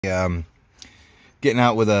Getting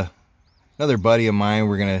out with another buddy of mine.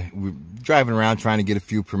 We're driving around trying to get a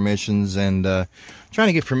few permissions, and trying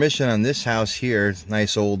to get permission on this house here. It's a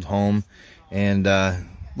nice old home, and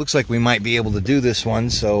looks like we might be able to do this one.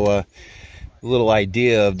 So a little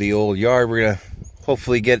idea of the old yard. We're gonna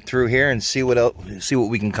hopefully get through here and see what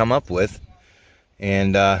we can come up with.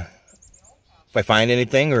 And if I find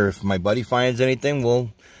anything, or if my buddy finds anything, we'll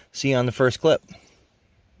see on the first clip.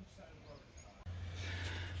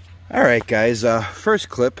 All right, guys, first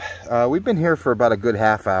clip. We've been here for about a good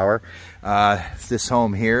half hour. This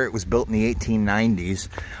home here, it was built in the 1890s.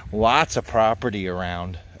 Lots of property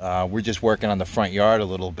around. We're just working on the front yard a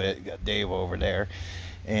little bit. Got Dave over there.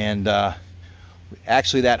 And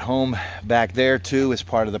actually that home back there too is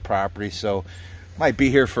part of the property, so might be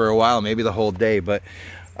here for a while, maybe the whole day. But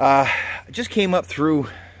I just came up through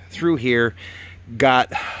here,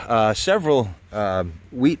 got several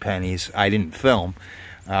wheat pennies I didn't film.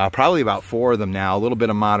 Probably about 4 of them now, a little bit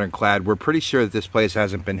of modern clad. We're pretty sure that this place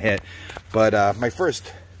hasn't been hit. But my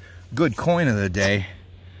first good coin of the day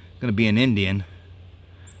is going to be an Indian.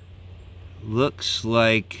 Looks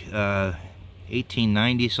like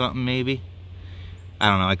 1890 something maybe. I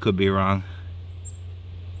don't know, I could be wrong.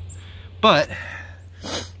 But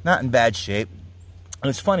not in bad shape. And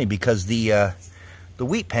it's funny because the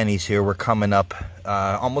wheat pennies here were coming up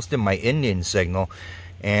almost in my Indian signal.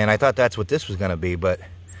 And I thought that's what this was going to be, but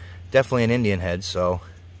definitely an Indian head, so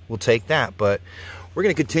we'll take that. But we're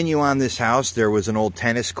going to continue on this house. There was an old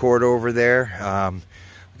tennis court over there.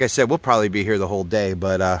 Like I said, we'll probably be here the whole day,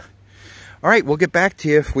 but all right, we'll get back to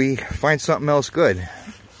you if we find something else good.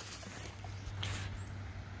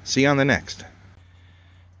 See you on the next.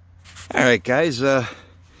 All right, guys, I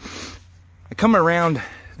come around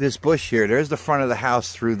this bush here. There's the front of the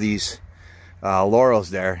house through these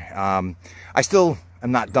laurels there.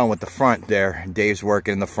 I'm not done with the front there. Dave's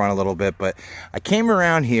working in the front a little bit, but I came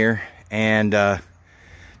around here and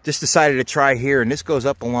just decided to try here, and this goes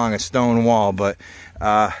up along a stone wall, but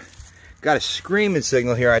got a screaming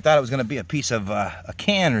signal here. I thought it was going to be a piece of a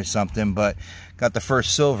can or something, but got the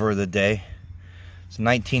first silver of the day. It's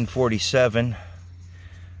 1947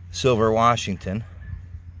 silver Washington,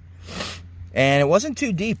 and it wasn't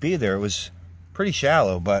too deep either. It was pretty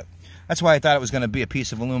shallow, but that's why I thought it was going to be a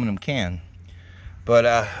piece of aluminum can. But,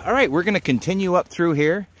 all right, we're going to continue up through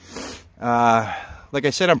here. Like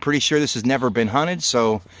I said, I'm pretty sure this has never been hunted,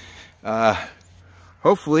 so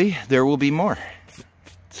hopefully there will be more.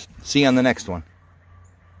 See you on the next one.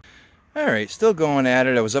 All right, still going at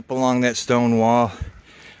it. I was up along that stone wall.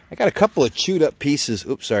 I got a couple of chewed up pieces.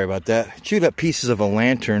 Oops, sorry about that. Chewed up pieces of a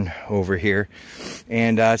lantern over here.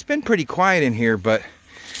 And it's been pretty quiet in here, but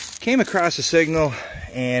came across a signal,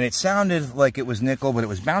 and it sounded like it was nickel, but it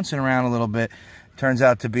was bouncing around a little bit. Turns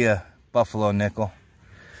out to be a buffalo nickel.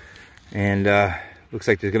 And looks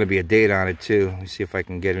like there's going to be a date on it too. Let me see if I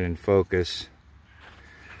can get it in focus.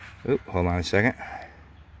 Oop, hold on a second.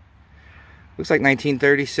 Looks like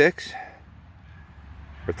 1936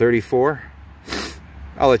 or 34.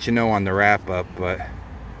 I'll let you know on the wrap up, but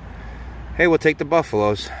hey, we'll take the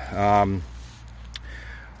buffaloes. My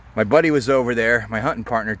buddy was over there, my hunting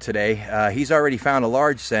partner today. He's already found a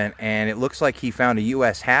large scent, and it looks like he found a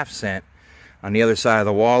U.S. half scent on the other side of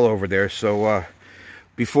the wall over there. So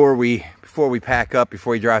before we pack up,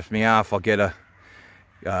 before he drops me off, I'll get a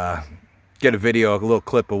video, a little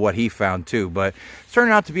clip of what he found too. But it's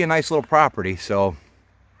turning out to be a nice little property, so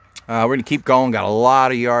we're gonna keep going. Got a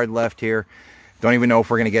lot of yard left here. Don't even know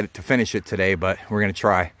if we're gonna get it to finish it today, but we're gonna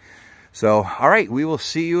try. So all right, we will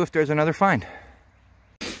see you if there's another find.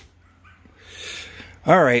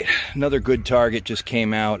 All right, another good target just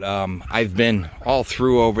came out. I've been all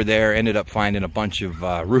through over there, ended up finding a bunch of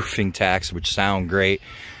roofing tacks, which sound great.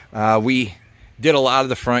 We did a lot of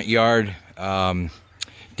the front yard.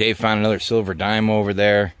 Dave found another silver dime over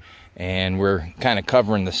there, and we're kind of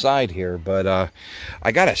covering the side here. But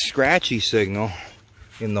I got a scratchy signal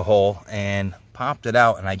in the hole and popped it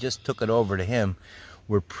out, and I just took it over to him.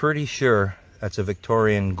 We're pretty sure that's a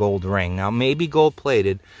Victorian gold ring. Now, maybe gold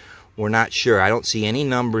plated. We're not sure. I don't see any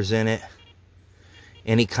numbers in it,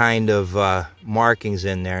 any kind of markings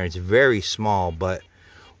in there. It's very small, but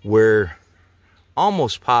we're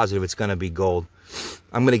almost positive it's going to be gold.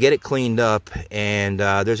 I'm going to get it cleaned up, and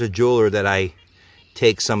there's a jeweler that I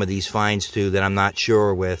take some of these finds to that I'm not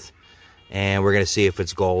sure with, and we're going to see if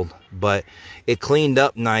it's gold. But it cleaned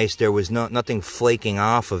up nice. There was nothing flaking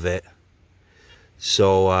off of it,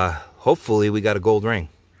 so hopefully we got a gold ring.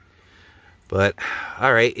 But,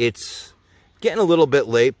 all right, it's getting a little bit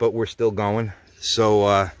late, but we're still going.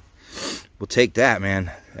 So, we'll take that,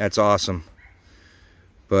 man. That's awesome.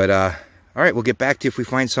 But, all All right, we'll get back to you if we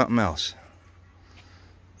find something else.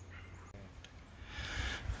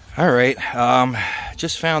 All right,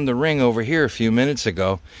 just found the ring over here a few minutes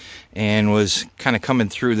ago and was kind of coming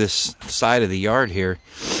through this side of the yard here.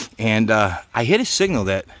 And I hit a signal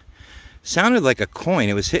that sounded like a coin.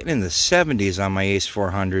 It was hitting in the 70s on my Ace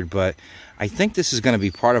 400, but I think this is going to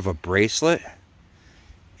be part of a bracelet.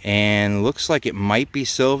 And looks like it might be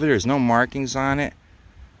silver. There's no markings on it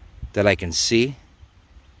that I can see.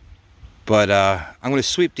 But I'm going to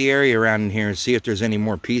sweep the area around in here and see if there's any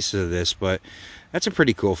more pieces of this. But that's a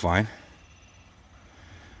pretty cool find.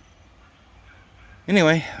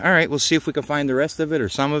 Anyway, all right, we'll see if we can find the rest of it or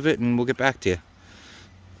some of it, and we'll get back to you.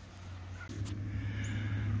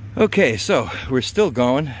 Okay, so we're still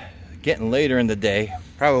going. Getting later in the day.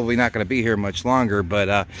 Probably not going to be here much longer,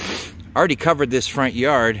 but already covered this front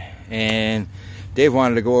yard, and Dave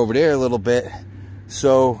wanted to go over there a little bit.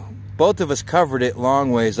 So both of us covered it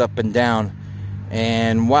long ways up and down.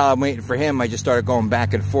 And while I'm waiting for him, I just started going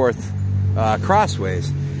back and forth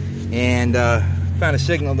crossways, and found a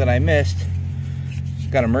signal that I missed.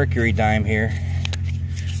 Got a mercury dime here.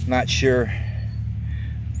 Not sure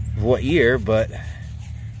of what year, but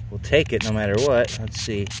we'll take it no matter what. Let's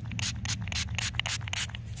see.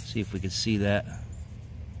 See if we can see that.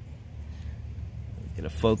 Get a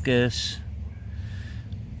focus.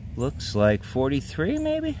 Looks like 43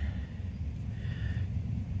 maybe.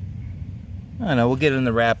 I don't know, we'll get in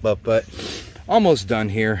the wrap up, but almost done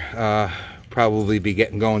here. Probably be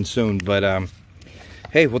getting going soon, but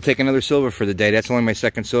hey, we'll take another silver for the day. That's only my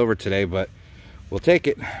second silver today, but we'll take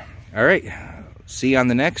it. All right, see you on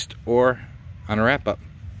the next or on a wrap up.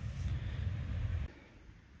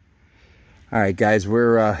 All right, guys,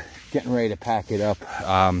 we're getting ready to pack it up.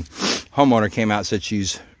 Homeowner came out and said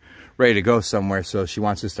she's ready to go somewhere, so she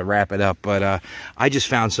wants us to wrap it up. But I just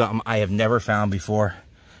found something I have never found before.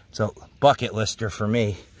 It's a bucket lister for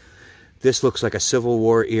me. This looks like a Civil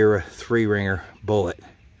War era 3-ringer bullet.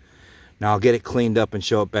 Now I'll get it cleaned up and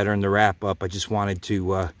show it better in the wrap up. I just wanted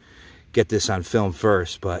to get this on film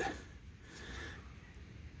first, but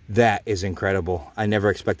that is incredible. I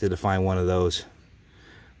never expected to find one of those.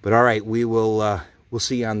 But all right, we'll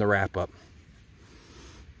see you on the wrap up.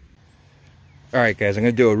 All right, guys, I'm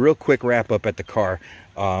gonna do a real quick wrap up at the car.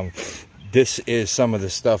 This is some of the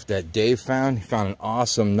stuff that Dave found. He found an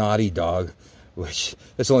awesome naughty dog, which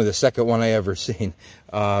that's only the second one I ever seen.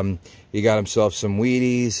 He got himself some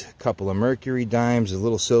Wheaties, a couple of mercury dimes, a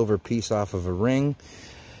little silver piece off of a ring.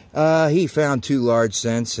 He found 2 large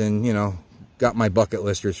cents, and you know, got my bucket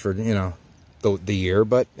listers for the year,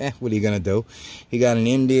 but what are you gonna do? He got an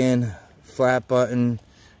Indian, flat button,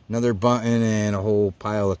 another button, and a whole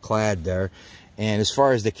pile of clad there. And as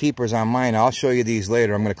far as the keepers on mine, I'll show you these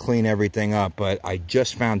later. I'm gonna clean everything up, but I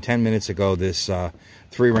just found 10 minutes ago this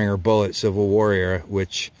 3-ringer bullet Civil War era,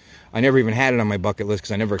 which I never even had it on my bucket list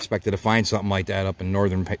because I never expected to find something like that up in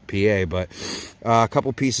northern PA. But a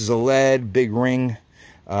couple pieces of lead, big ring,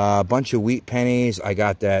 a bunch of wheat pennies. I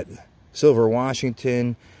got that silver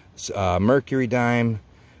Washington, mercury dime,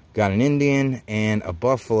 got an Indian and a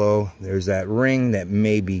buffalo. There's that ring that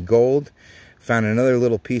may be gold. Found another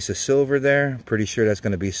little piece of silver there. Pretty sure that's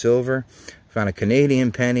going to be silver. Found a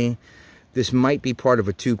Canadian penny. This might be part of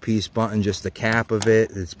a 2-piece button, just the cap of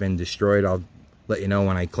it. It's been destroyed. I'll let you know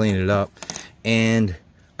when I clean it up. And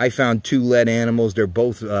I found 2 lead animals. They're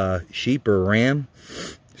both sheep or ram.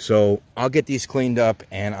 So I'll get these cleaned up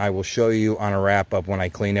and I will show you on a wrap up when I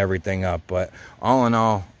clean everything up. But all in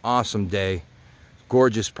all, awesome day.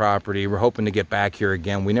 Gorgeous property. We're hoping to get back here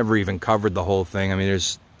again. We never even covered the whole thing. I mean,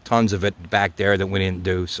 there's tons of it back there that we didn't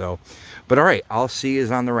do. So, but all right, I'll see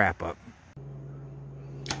you on the wrap up.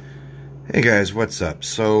 Hey guys, what's up?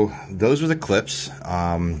 So those were the clips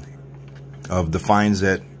of the finds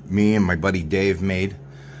that me and my buddy Dave made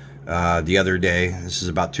the other day. This is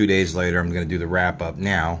about 2 days later. I'm going to do the wrap up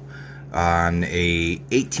now on a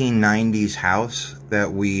 1890s house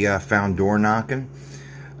that we found door knocking.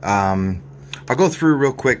 I'll go through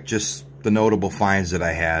real quick just the notable finds that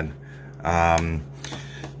I had.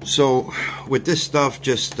 So with this stuff,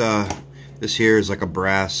 just this here is like a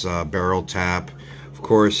brass barrel tap. Of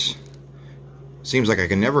course, seems like I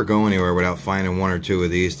can never go anywhere without finding 1 or 2 of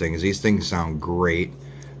these things. These things sound great.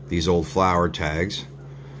 These old flower tags.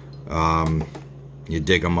 You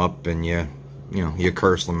dig them up and you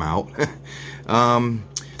curse them out.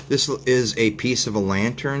 This is a piece of a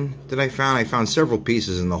lantern that I found. I found several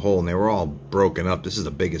pieces in the hole and they were all broken up. This is the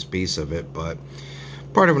biggest piece of it, but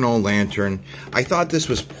part of an old lantern. I thought this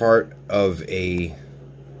was part of a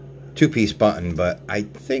 2-piece button, but I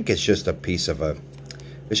think it's just a piece of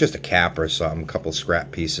it's just a cap or something. A couple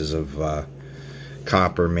scrap pieces of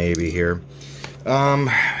copper maybe here.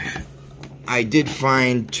 I did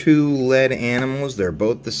find 2 lead animals. They're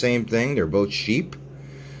both the same thing. They're both sheep.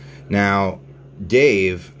 Now,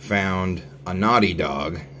 Dave found a naughty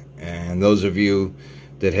dog, and those of you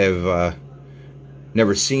that have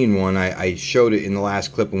never seen one, I showed it in the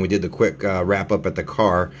last clip when we did the quick wrap up at the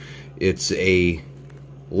car. It's a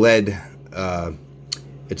lead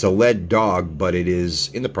dog, but it is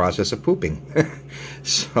in the process of pooping.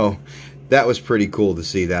 So that was pretty cool to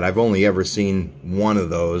see that. I've only ever seen one of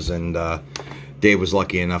those, and Dave was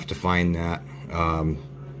lucky enough to find that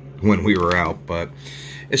when we were out. But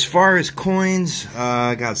as far as coins,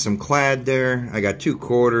 I got some clad there. I got 2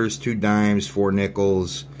 quarters, 2 dimes, 4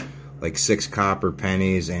 nickels, like 6 copper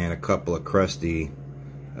pennies, and a couple of crusty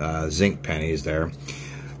zinc pennies there.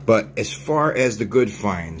 But as far as the good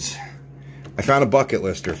finds, I found a bucket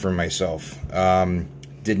lister for myself.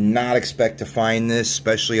 Did not expect to find this,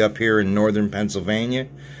 especially up here in northern Pennsylvania.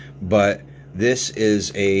 But this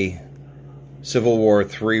is a Civil War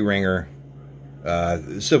 3-ringer,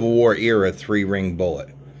 Civil War era 3-ring bullet.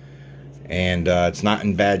 And it's not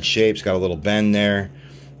in bad shape. It's got a little bend there.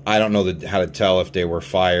 I don't know how to tell if they were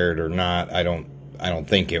fired or not. I don't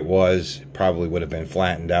think it was. It probably would have been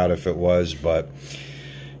flattened out if it was. But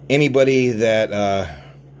anybody that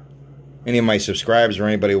any of my subscribers or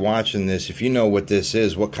anybody watching this, if you know what this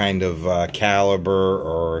is, what kind of caliber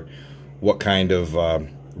or what kind of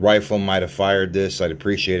rifle might have fired this, I'd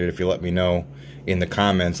appreciate it if you let me know in the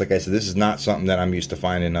comments. Like I said, this is not something that I'm used to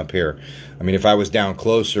finding up here. I mean, if I was down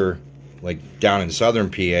closer, like down in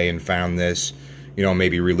southern PA, and found this, you know,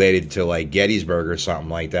 maybe related to like Gettysburg or something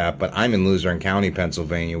like that. But I'm in Luzerne County,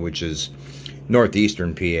 Pennsylvania, which is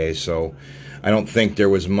northeastern PA, so I don't think there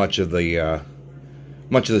was much of the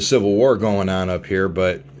Civil War going on up here.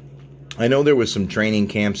 But I know there was some training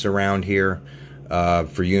camps around here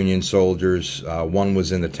for Union soldiers. One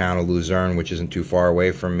was in the town of Luzerne, which isn't too far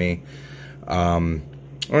away from me.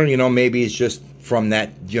 Or, you know, maybe it's just from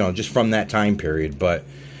that, you know, just from that time period. But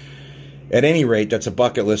at any rate, that's a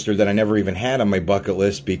bucket lister that I never even had on my bucket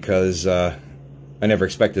list, because I never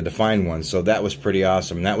expected to find one. So that was pretty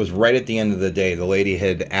awesome. And that was right at the end of the day. The lady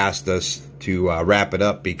had asked us to wrap it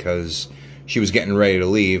up because she was getting ready to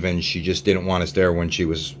leave, and she just didn't want us there when she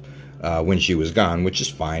was gone, which is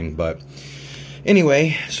fine. But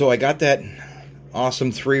anyway, so I got that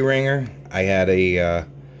awesome 3-ringer. I had a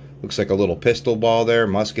looks like a little pistol ball there,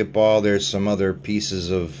 musket ball. There's some other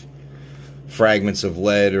pieces of fragments of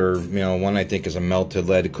lead, or, you know, one I think is a melted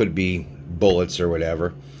lead. It could be bullets or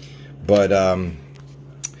whatever. But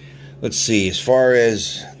let's see, as far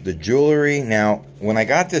as the jewelry, now when I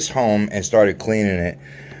got this home and started cleaning it,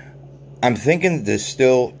 I'm thinking this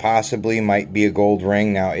still possibly might be a gold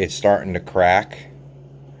ring. Now it's starting to crack,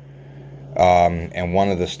 and one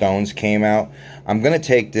of the stones came out. I'm gonna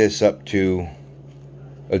take this up to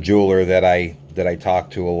a jeweler that I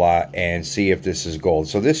talk to a lot and see if this is gold.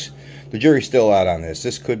 So the jury's still out on this.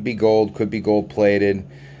 This could be gold plated.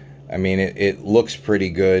 I mean, it looks pretty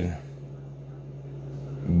good,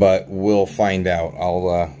 but we'll find out.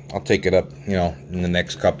 I'll take it up, you know, in the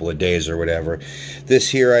next couple of days or whatever. This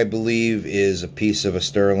here, I believe, is a piece of a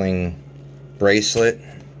sterling bracelet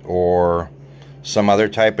or some other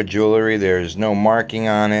type of jewelry. There's no marking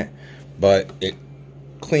on it, but it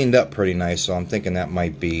cleaned up pretty nice, so I'm thinking that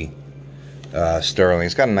might be sterling.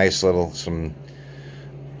 It's got a nice little,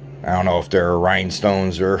 I don't know if they're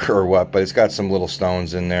rhinestones or what, but it's got some little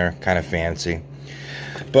stones in there, kind of fancy.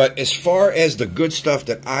 But as far as the good stuff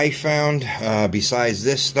that I found, besides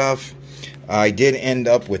this stuff, I did end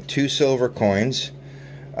up with 2 silver coins.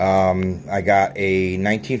 I got a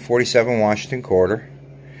 1947 Washington quarter,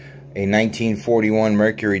 a 1941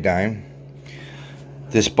 Mercury dime.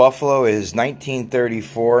 This buffalo is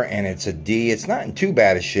 1934, and it's a D. It's not in too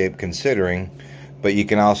bad a shape considering, but you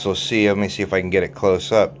can also see, let me see if I can get it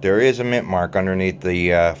close up. There is a mint mark underneath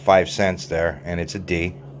the 5 cents there, and it's a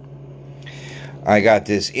D. I got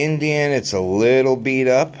this Indian. It's a little beat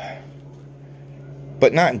up,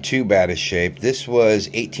 but not in too bad a shape. This was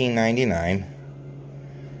 $18.99.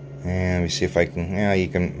 And let me see if I can, yeah, you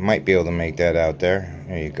might be able to make that out there.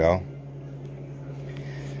 There you go.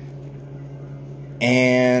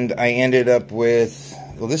 And I ended up with,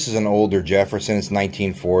 well, this is an older Jefferson. It's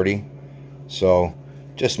 1940. So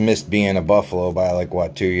just missed being a buffalo by like,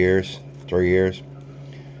 what, 2 years, 3 years.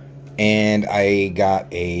 And I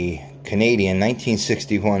got a Canadian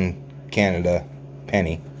 1961 Canada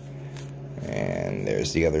penny. And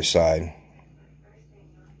there's the other side.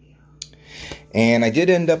 And I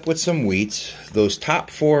did end up with some wheats. Those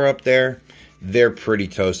top 4 up there, they're pretty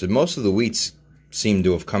toasted. Most of the wheats seem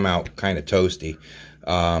to have come out kind of toasty.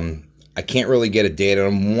 I can't really get a date on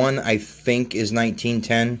them. One I think is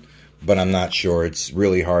 1910, but I'm not sure. It's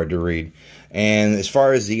really hard to read. And as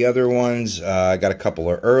far as the other ones, I got a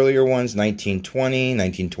couple of earlier ones, 1920,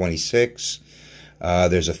 1926.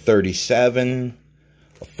 There's a 37,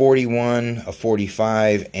 a 41, a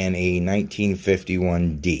 45, and a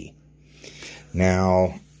 1951D.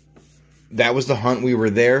 Now, that was the hunt. We were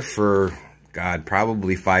there for, God,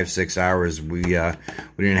 probably 5-6 hours. We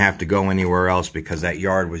didn't have to go anywhere else because that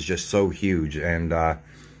yard was just so huge. And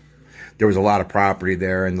there was a lot of property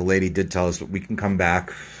there, and the lady did tell us that we can come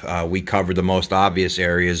back. We covered the most obvious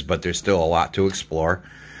areas, but there's still a lot to explore.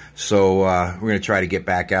 So we're going to try to get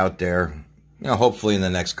back out there, you know, hopefully in the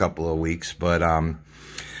next couple of weeks. But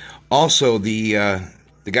also, the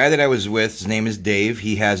guy that I was with, his name is Dave.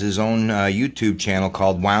 He has his own YouTube channel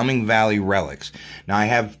called Wyoming Valley Relics.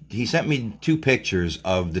 Now, he sent me 2 pictures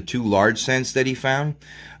of the 2 large scents that he found.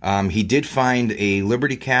 He did find a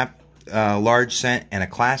Liberty Cap large scent and a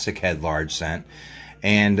Classic Head large scent,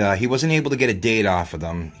 and he wasn't able to get a date off of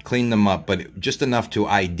them. He cleaned them up, but just enough to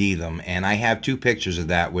ID them. And I have 2 pictures of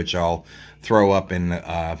that, which I'll throw up in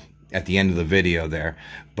at the end of the video there.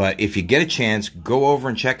 But if you get a chance, go over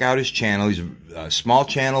and check out his channel. He's a small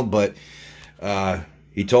channel, but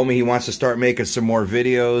he told me he wants to start making some more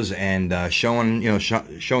videos and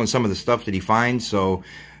showing some of the stuff that he finds. So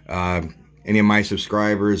any of my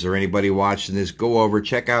subscribers or anybody watching this, go over,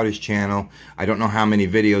 check out his channel. I don't know how many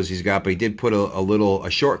videos he's got, but he did put a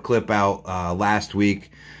short clip out last week.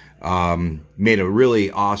 Made a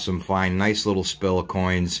really awesome find, nice little spill of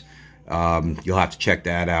coins. You'll have to check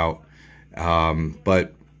that out.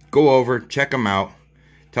 But go over, check him out.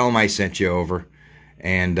 Tell him I sent you over.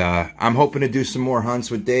 And I'm hoping to do some more hunts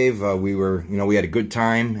with Dave. We had a good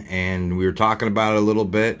time, and we were talking about it a little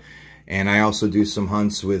bit. And I also do some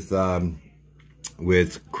hunts with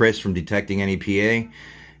Chris from Detecting NEPA,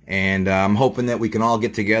 and I'm hoping that we can all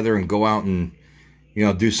get together and go out and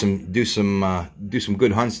do some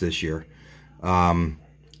good hunts this year.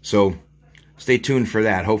 So stay tuned for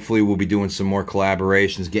that. Hopefully we'll be doing some more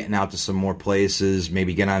collaborations, getting out to some more places,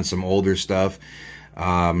 maybe get on some older stuff.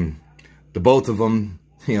 The both of them,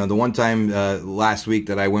 the one time last week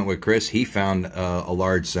that I went with Chris, he found a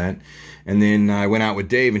large scent, and then I went out with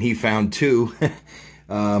Dave and he found 2.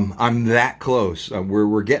 I'm that close.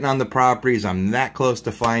 We're getting on the properties. I'm that close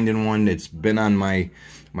to finding one. It's been on my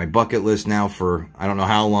bucket list now for I don't know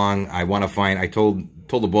how long. I want to find. I told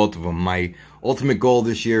the both of them my ultimate goal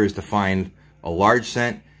this year is to find a large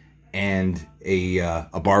scent and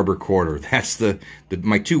a barber quarter. That's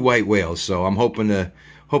my 2 white whales. So I'm hoping to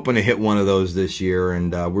hit one of those this year.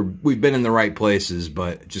 And we've been in the right places,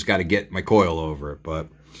 but just got to get my coil over it. But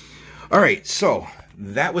all right, so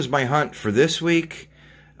that was my hunt for this week.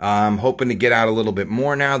 I'm hoping to get out a little bit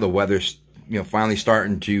more now. The weather's finally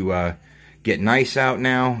starting to get nice out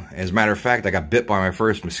now. As a matter of fact, I got bit by my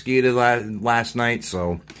first mosquito last night,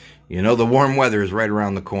 so the warm weather is right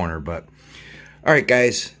around the corner. But all right,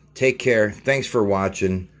 guys, take care. Thanks for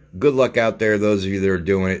watching. Good luck out there, those of you that are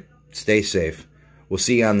doing it. Stay safe. We'll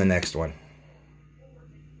see you on the next one.